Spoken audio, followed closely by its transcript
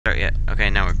Start yet?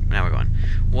 Okay, now we're going.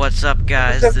 What's up,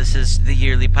 guys? This is the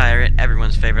Yearly Pirate,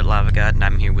 everyone's favorite lava god, and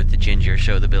I'm here with the Ginger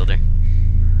Show the Builder.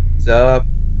 So,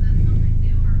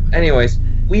 anyways,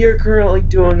 we are currently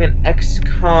doing an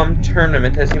XCOM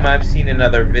tournament, as you might have seen in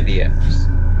other videos.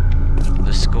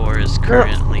 The score is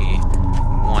currently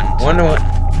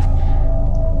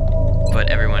 1-1, but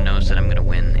everyone knows that I'm gonna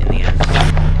win in the end.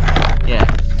 Yeah.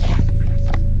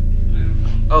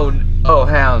 Oh,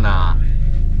 hell nah.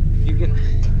 You can.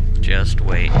 Just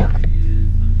wait.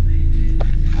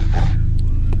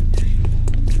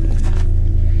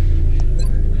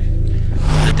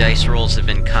 The dice rolls have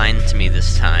been kind to me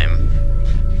this time.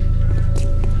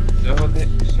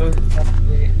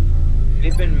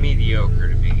 They've been mediocre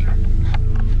to me.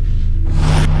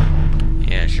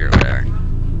 Yeah, sure, whatever.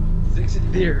 6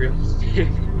 ethereals.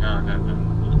 No.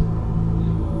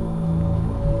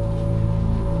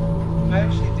 I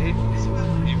actually did use some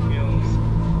ethereals.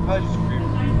 I just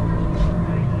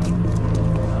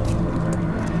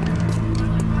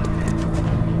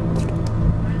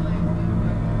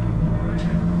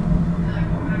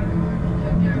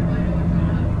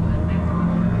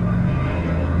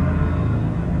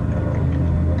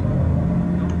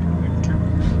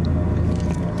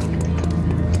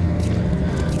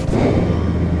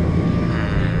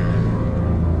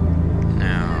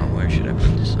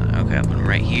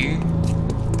right here.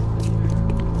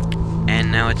 And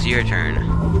now it's your turn.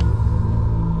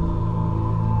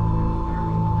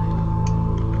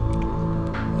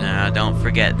 Now, don't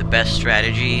forget, the best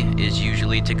strategy is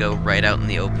usually to go right out in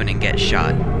the open and get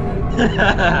shot.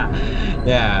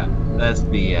 Yeah, that's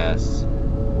BS.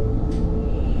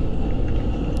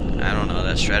 I don't know,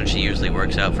 that strategy usually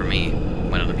works out for me.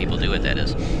 When other people do it, that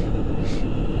is.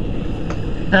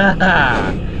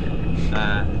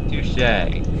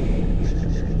 Touche.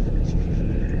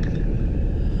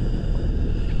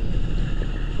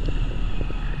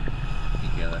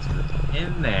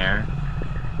 In there,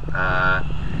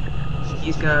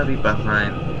 he's gonna be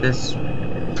behind this.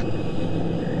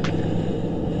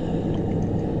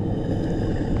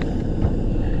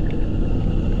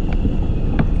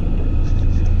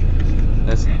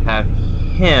 Let's have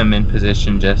him in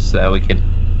position just so we could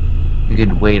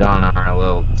wait on our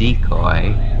little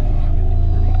decoy.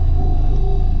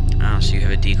 Oh, so you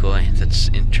have a decoy? That's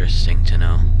interesting to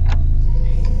know.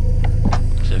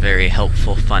 It's a very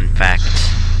helpful fun fact.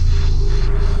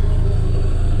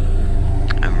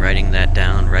 I'm writing that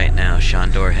down right now.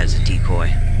 Shandor has a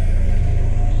decoy.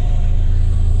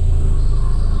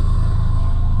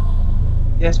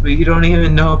 Yes, but you don't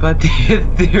even know about the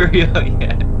ethereal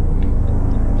yet.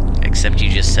 Except you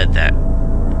just said that.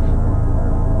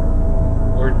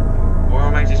 Or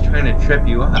am I just trying to trip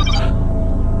you up?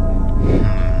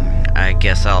 I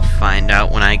guess I'll find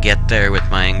out when I get there with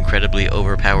my incredibly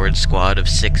overpowered squad of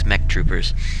 6 mech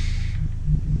troopers.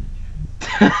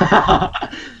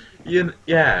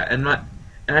 Yeah, and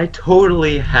I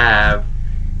totally have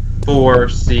 4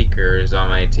 seekers on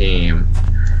my team.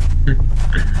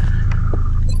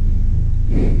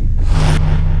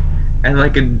 And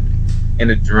like a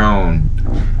drone.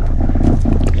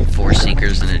 4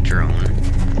 seekers and a drone.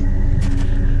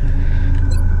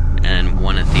 And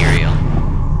 1 ethereal.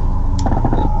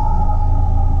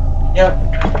 Yep.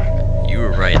 You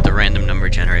were right, the random number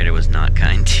generator was not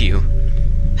kind to you.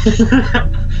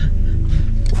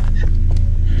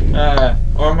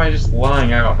 Or am I just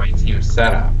lying out my team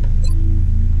setup?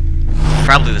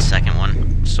 Probably the second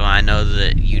one. So I know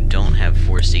that you don't have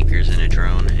 4 seekers and a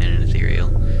drone and an ethereal.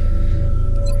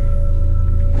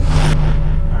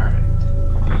 Alright.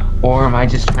 Or am I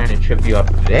just trying to trip you up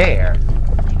there?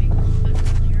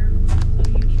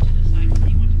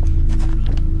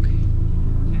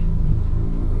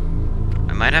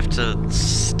 I might have to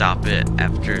stop it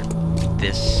after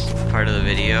this part of the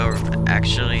video,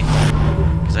 actually,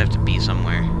 because I have to be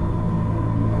somewhere.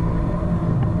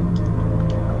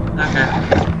 Okay.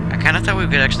 I kind of thought we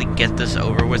could actually get this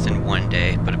over with in 1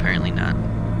 day, but apparently not.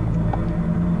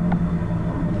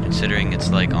 Considering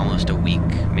it's like almost a week,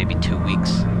 maybe 2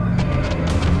 weeks.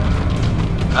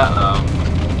 Uh-oh.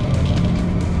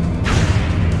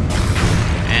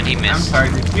 And he missed. I'm sorry,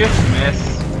 did you just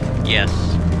miss? Yes.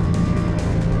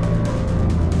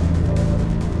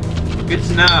 Good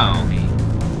to know.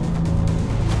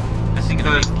 This is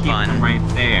gonna be keep fun. them right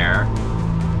there.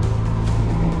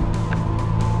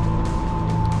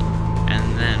 And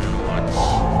then what's...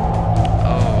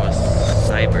 Oh, a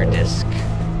cyber disc.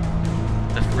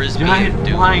 The frisbee Giant of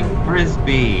doom. flying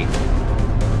frisbee.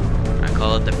 I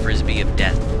call it the frisbee of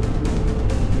death.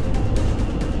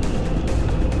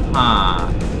 Huh.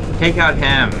 Take out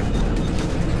him.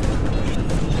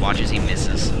 Watch as he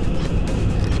misses.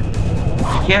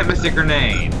 can't miss a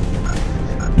grenade.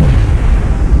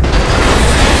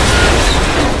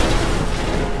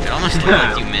 It almost looked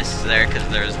like you missed there because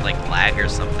there was like lag or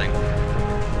something.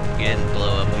 You didn't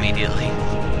blow up immediately.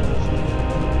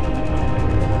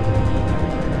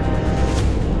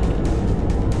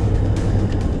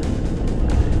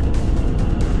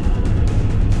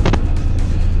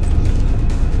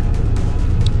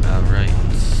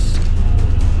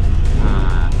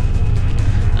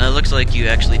 It looks like you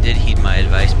actually did heed my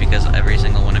advice because every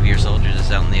single one of your soldiers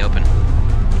is out in the open.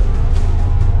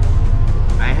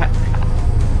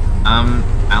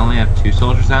 I only have 2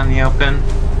 soldiers out in the open.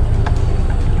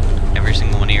 Every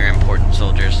single one of your important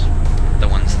soldiers. The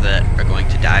ones that are going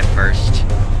to die first.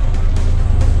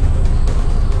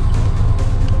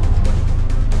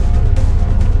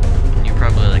 You're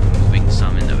probably like moving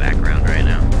some in the background right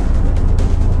now.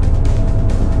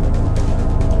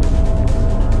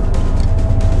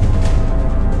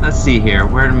 Let's see here,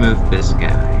 where to move this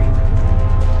guy.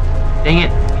 Dang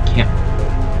it,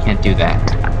 I can't do that.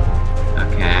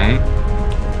 Okay.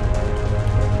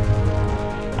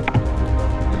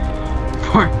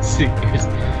 4 seekers.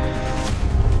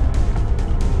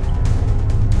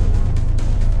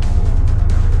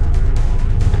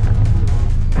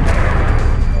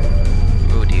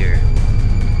 Oh dear.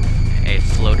 A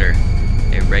floater.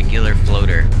 A regular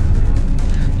floater.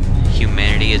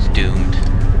 Humanity is doomed.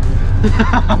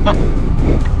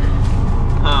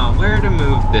 Oh, where to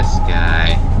move this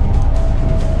guy?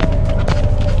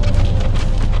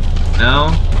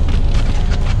 No?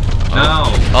 No!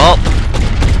 Oh!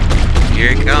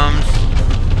 Here it comes.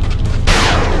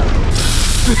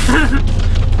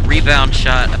 Rebound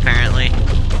shot, apparently.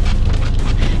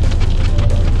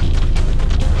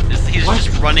 He's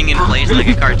just running in place like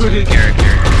a cartoon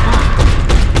character.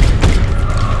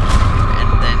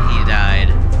 And then he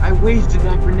died. I wasted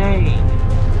that grenade.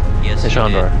 Yes, Hey, you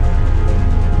Shondor. did.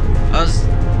 Oh,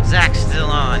 Zach's still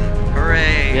on.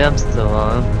 Hooray! Yeah, I'm still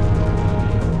on.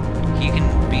 He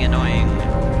can be annoying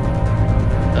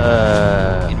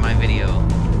in my video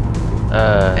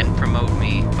and promote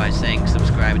me by saying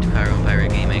subscribe to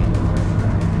Pyro&Pirate Gaming.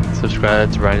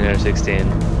 Subscribe to Ryanair16.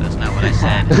 That's not what I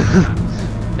said.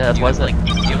 Yeah, that's you why I have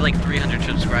said like 300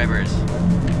 subscribers.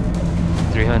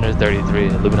 333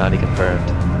 Illuminati confirmed.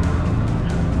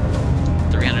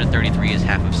 333 is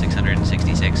half of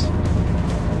 666.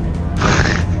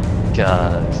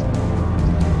 God.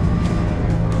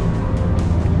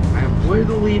 I avoided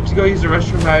the leave to go use the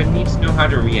restroom, but I need to know how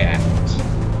to react.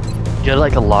 Get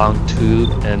like a long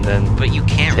tube and then. But you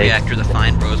can't react or the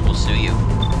fine bros will sue you.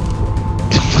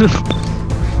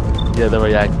 Yeah, they'll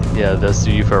react. Yeah, they'll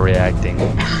sue you for reacting.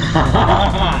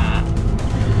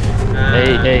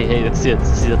 Hey, let's see,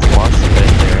 that's a monster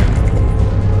right there.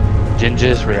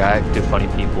 Gingers react to funny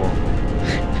people.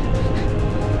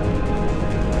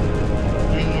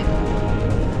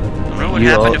 I don't know what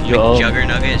happened if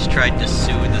Juggernuggets tried to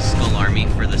sue the Skull Army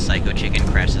for the Psycho Chicken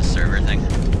crashes server thing.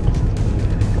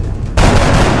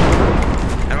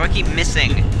 How do I keep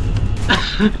missing?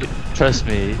 Trust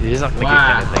me, he's not gonna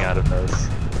get anything out of this.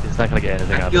 He's not gonna get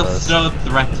anything out of this. I feel so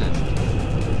threatened.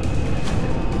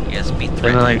 Yes, be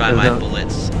threatened by my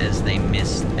bullets as they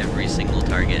miss every single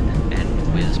target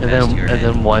and whiz past your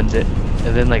head. One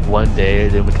day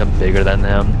they become bigger than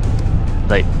them.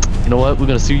 Like, you know what? We're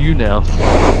gonna sue you now.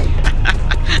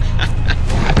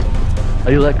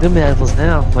 Are you like them assholes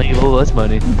now? Like you owe us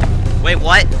money. Wait,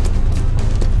 what?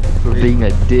 For being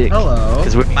a dick. Hello.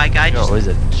 My guy just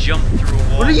jumped through a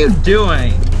wall. What are you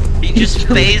doing? He just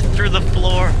phased through the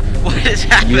floor. What is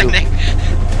happening?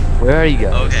 Where are you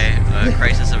guys? Okay,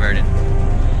 crisis averted.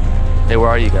 Hey, where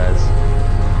are you guys?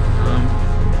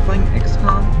 Playing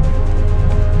XCOM?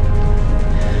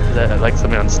 Is that like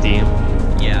something on Steam?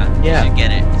 Yeah. You should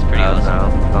get it. It's pretty awesome.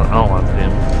 No, I don't want the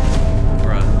game.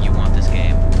 Bruh, you want this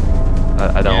game.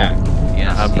 I don't. Yeah.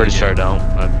 Yes, I'm pretty sure I don't.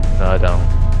 No, I don't.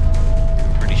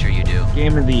 Pretty sure you do.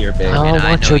 Game of the year, baby. I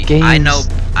want your games.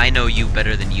 I know you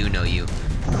better than you know you.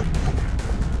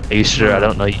 Are you sure I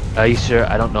don't know? Are you sure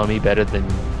I don't know me better than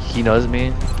he knows me?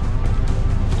 Ooh,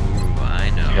 I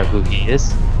know. You know who he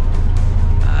is?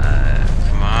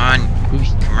 Come on.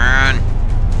 Come on.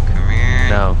 Come here.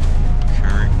 No. Come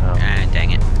here. No.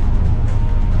 Dang it.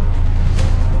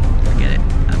 Forget it.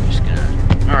 I'm just gonna.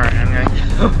 Alright, I'm gonna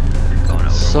go on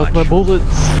Overwatch. Suck my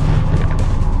bullets.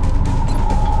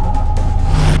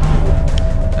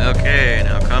 Okay,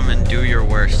 now come and do your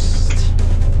worst.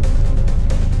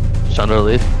 Chandra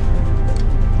leave?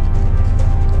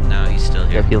 No, he's still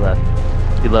here. Yep, he left.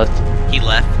 He left. He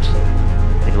left?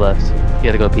 He left. He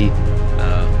had to go pee.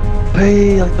 Oh.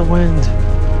 Pee like the wind.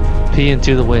 Pee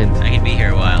into the wind. I can be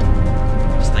here a while.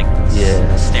 Just like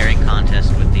Yeah.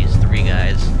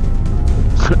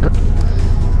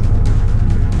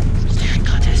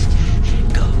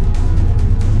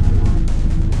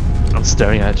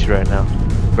 staring at you right now,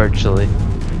 virtually.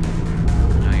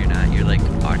 No, you're not. You're like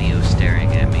audio staring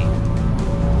at me.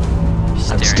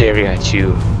 I'm staring at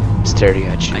you. I'm staring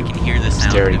at you. I can hear the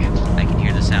sound. Staring at you. I can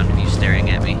hear the sound of you staring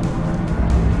at me.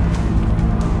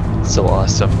 So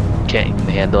awesome. Can't even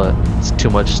handle it. It's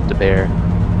too much to bear.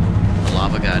 The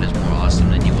lava god is more awesome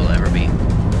than you will ever be.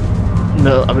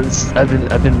 No,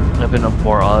 I've been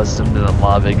more awesome than a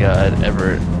lava god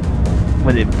ever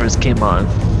when it first came on.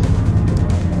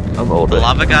 I'm older. The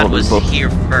lava god was here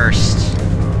first.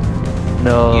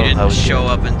 No, You I didn't was show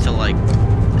up until like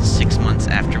 6 months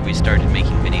after we started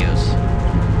making videos.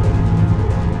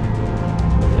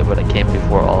 Yeah, but I came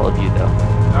before all of you though.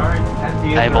 Alright,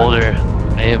 I am older.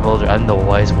 I am older. I'm the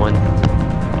wise one.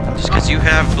 Just because you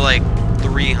have like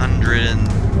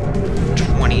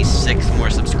 326 more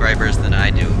subscribers than I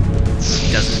do,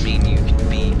 doesn't mean you can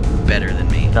be better than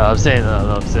me. No, I'm saying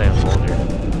I'm saying I'm older.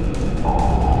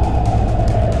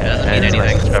 It doesn't mean And my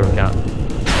anything. subscriber count. I'm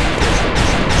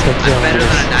better than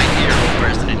a 90-year-old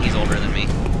person and he's older than me.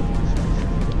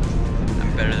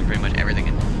 I'm better than pretty much everything,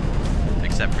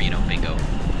 except for, you know, bingo.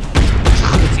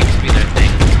 It seems to be their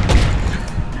thing.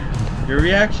 Your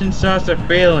reaction shots are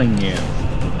failing you.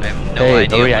 I have no Hey,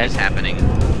 idea no what is happening.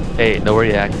 Hey, no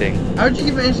reacting. How'd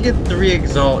you manage to get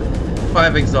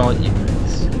 5 exalt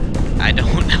units? I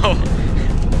don't know.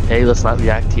 Hey, let's not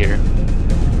react here.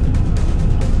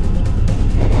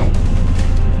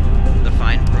 The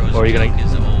Fine Bros Or are you gonna- joke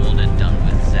is old and done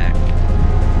with Zach.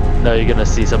 No, you're gonna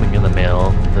see something in the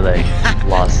mail, like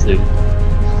lawsuit.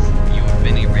 You've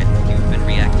been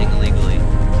reacting illegally.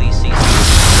 Please cease.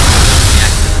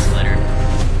 React to this letter.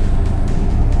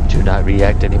 Do not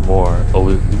react anymore, or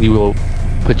we will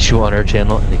put you on our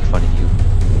channel and make fun of you.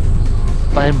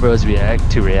 Fine Bros react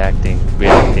to reacting.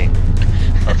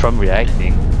 From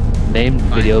reacting. Name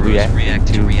Fine video Bros react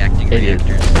to reacting idiot.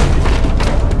 reactors.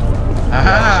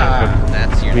 Aha!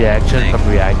 That's your Reaction thing. from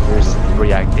reactors.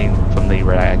 Reacting from the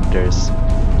reactors.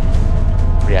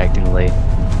 Reactingly.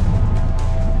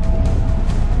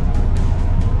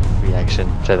 Reaction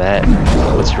to that.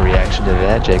 What's your reaction to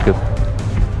that, Jacob?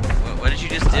 What did you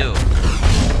just do?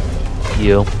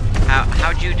 You.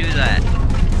 How'd you do that?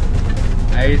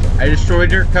 I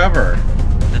destroyed your cover.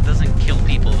 That doesn't kill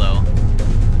people though.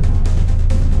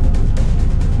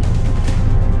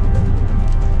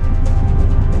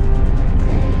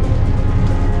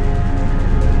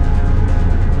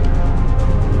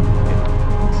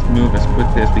 Let's move as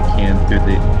quickly as we can through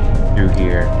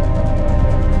here.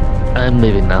 I'm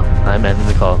leaving now. I'm ending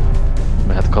the call. I'm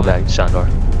gonna have to call back to Shandor.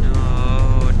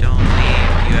 No, don't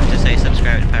leave. You have to say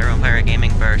subscribe to Pyro&Pirate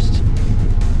Gaming first.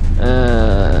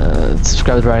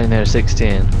 Subscribe to Ryanair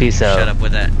 16. Peace out. Shut up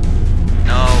with that.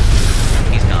 No,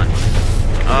 he's gone.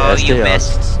 Oh, stay you awesome.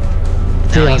 missed.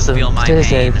 Stay Now you awesome. feel my Stay pain.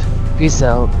 safe. Peace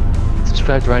out.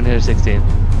 Subscribe to Ryanair 16.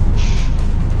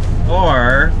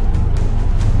 Or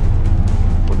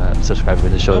We're not subscribing to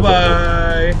the show.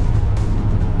 bye-bye.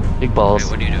 Big balls.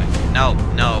 Wait, what are you doing? No,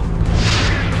 no.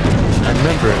 I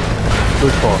remember.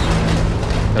 Dodgeball.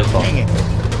 Dodgeball. Dang it.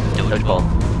 Dodgeball.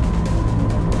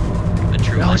 The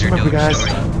true I always remember, underdog guys.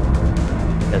 story.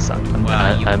 Yes, Wow,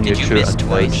 I'm your did you true miss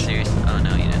twice? underdog. Seriously? Oh no,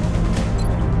 you didn't.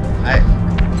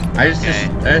 I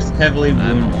just heavily I'm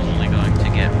wounded. only going to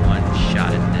get one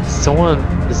shot at this. Someone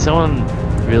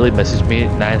really messaged me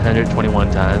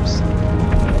 921 times.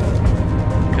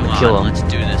 Come kill on, him. let's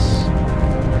do this.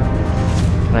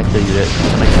 Can I kill you?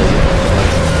 Can I kill you?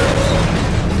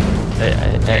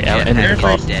 Hey, I'm ending the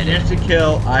call. Chance to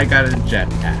kill, I got a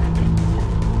jetpack.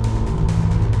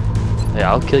 Hey,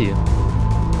 I'll kill you.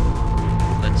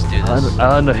 Let's do this.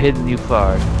 I'm not hitting you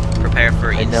far. Prepare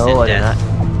for I instant know I did not. death.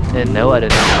 And no, I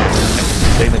did not.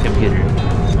 Take the computer.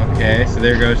 Okay, so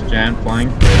there goes Jan flying.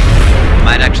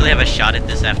 Might actually have a shot at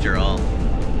this after all.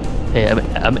 Hey,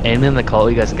 I'm ending the call.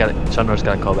 You guys got it. Shandor's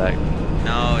got to call back.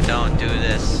 No, don't do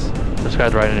this.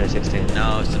 Subscribe to Ryanair 16.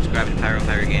 No, subscribe to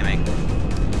Pyro&Pirate Gaming.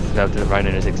 Subscribe to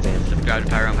Ryanair 16. Subscribe to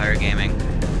Pyro&Pirate Gaming.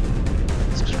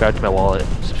 Subscribe to my wallet.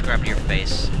 Subscribe to your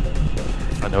face.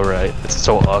 I know, right? It's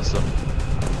so awesome.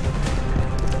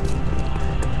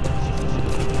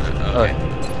 Okay.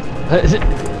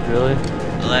 Really?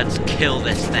 Let's kill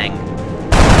this thing.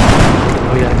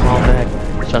 We gotta call him back.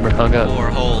 Shandor hung up. 4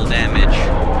 whole damage.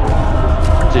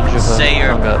 Ginger Say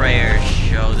your hung up. prayers,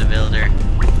 show the builder.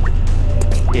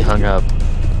 He hung up.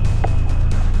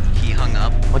 He hung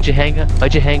up. Why'd you hang up?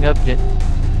 Why'd you hang up? I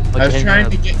was trying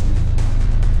to get...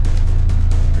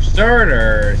 For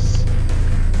starters,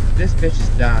 this bitch is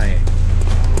dying.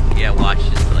 Yeah, watch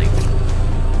this, like...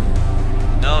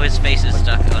 No, his face is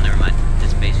stuck. Oh, never mind.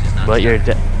 His face is not What,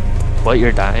 stuck.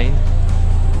 you're dying?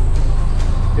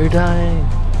 You're dying.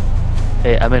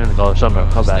 Hey, I'm in the goal. Summer,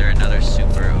 call Is there back. another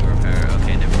super overpower?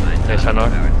 Okay, never mind. Hey, Not Summer,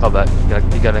 overpowered. call back.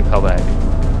 You gotta call back.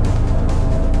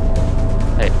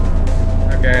 Hey.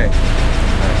 Okay.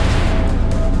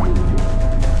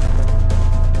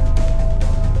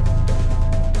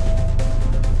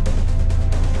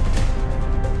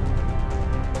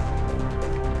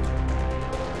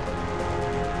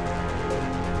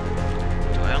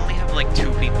 Do I only have like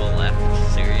 2 people left?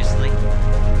 Seriously?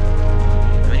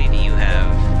 How many do you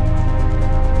have?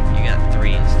 You got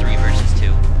 3. It's 3 versus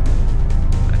 2.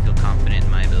 I feel confident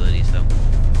in my abilities though.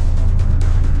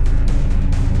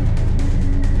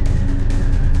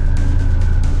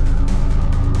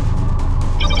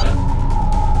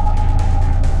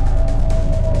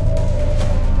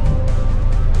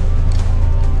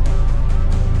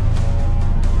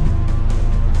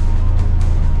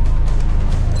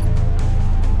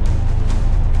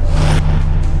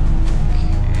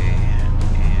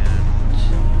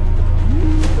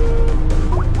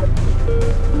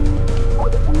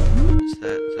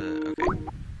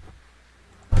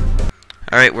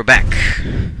 Alright, we're back.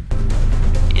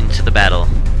 Into the battle.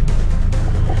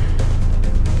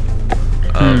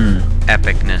 Of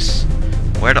epicness.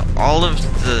 Where'd all of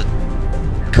the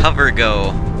cover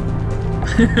go?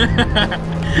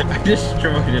 I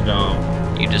destroyed it all.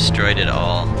 You destroyed it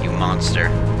all, you monster.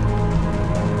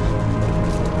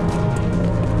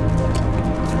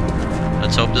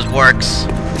 Let's hope this works.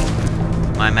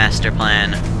 My master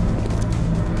plan.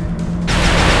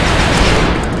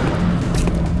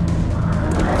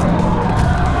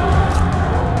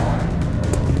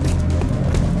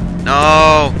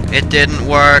 No, it didn't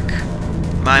work.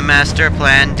 My master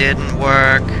plan didn't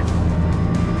work.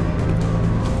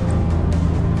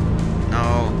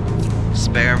 No,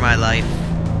 spare my life.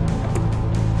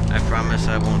 I promise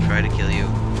I won't try to kill you.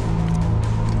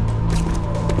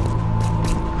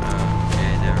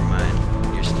 Okay, never mind.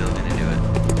 You're still gonna do it.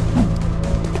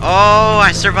 Oh,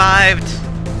 I survived!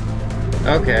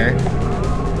 Okay.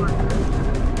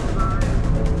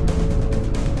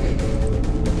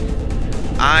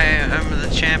 I am the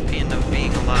champion of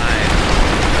being alive.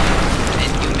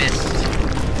 And you missed.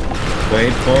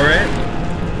 Wait for it.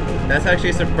 That's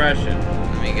actually suppression.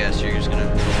 Let me guess, you're just gonna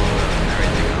blow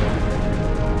everything up.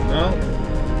 No.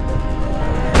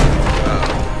 Oh.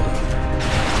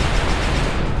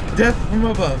 Death from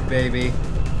above, baby.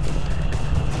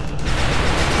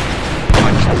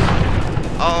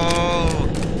 Oh,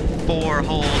 4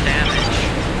 whole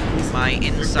damage. My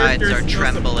insides are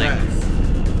trembling.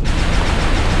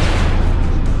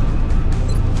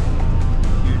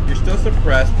 You're still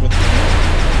suppressed with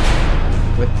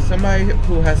somebody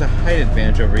who has a height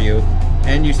advantage over you,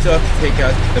 and you still have to take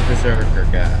out the berserker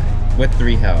guy with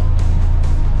 3 health.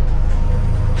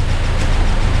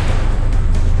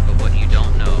 But what you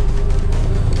don't know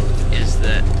is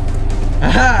that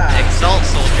Aha! Exalt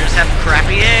soldiers have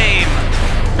crappy aim!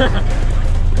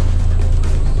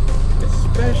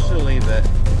 Especially the...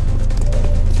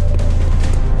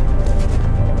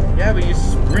 Yeah, but you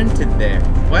sprinted there.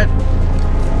 What?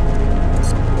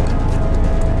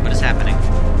 What is happening?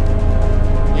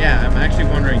 Yeah, I'm actually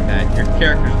wondering that. Your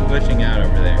character's glitching out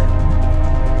over there.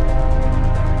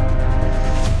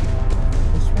 I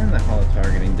was swearing that holo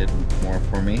targeting did more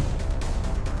for me.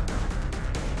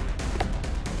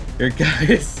 Your guy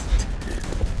is...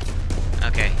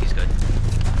 Okay, he's good.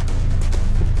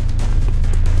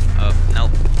 Oh,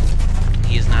 nope.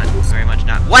 He is not. Very much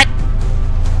not. What?!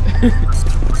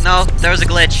 No, there was a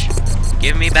glitch.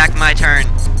 Give me back my turn.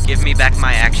 Give me back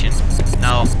my action.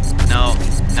 No, no,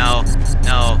 no,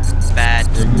 no. Bad.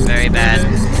 Very bad.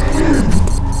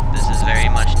 This is very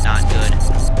much not good.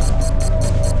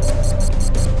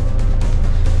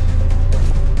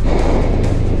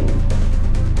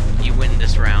 You win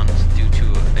this round due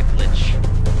to a glitch.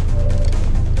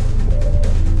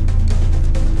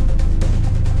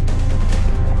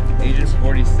 Agent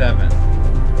 47.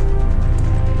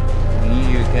 We need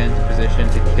you to get into position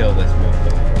to kill this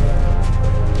mofo.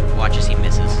 Watch as he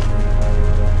misses.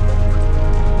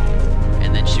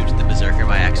 And then shoots the berserker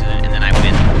by accident, and then I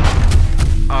win.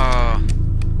 Oh.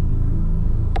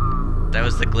 That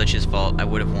was the glitch's fault. I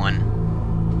would have won.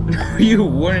 You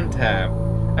wouldn't have.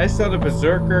 I saw the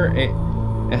berserker,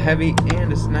 a heavy,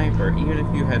 and a sniper, even if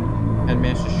you had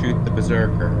managed to shoot the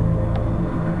berserker.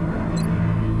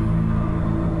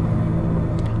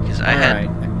 Because I had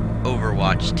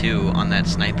Overwatch 2 on that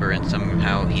sniper, and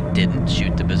somehow he didn't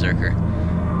shoot the berserker.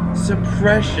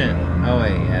 Suppression! Oh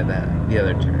wait, yeah, the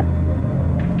other turn.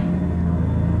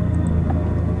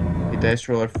 The dice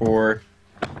roller 4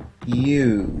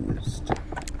 used.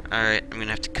 Alright, I'm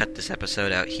gonna have to cut this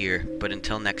episode out here, but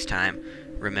until next time,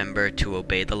 Remember to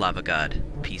obey the lava god.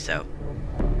 Peace out.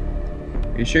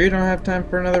 You sure you don't have time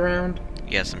for another round?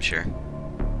 Yes, I'm sure.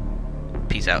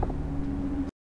 Peace out.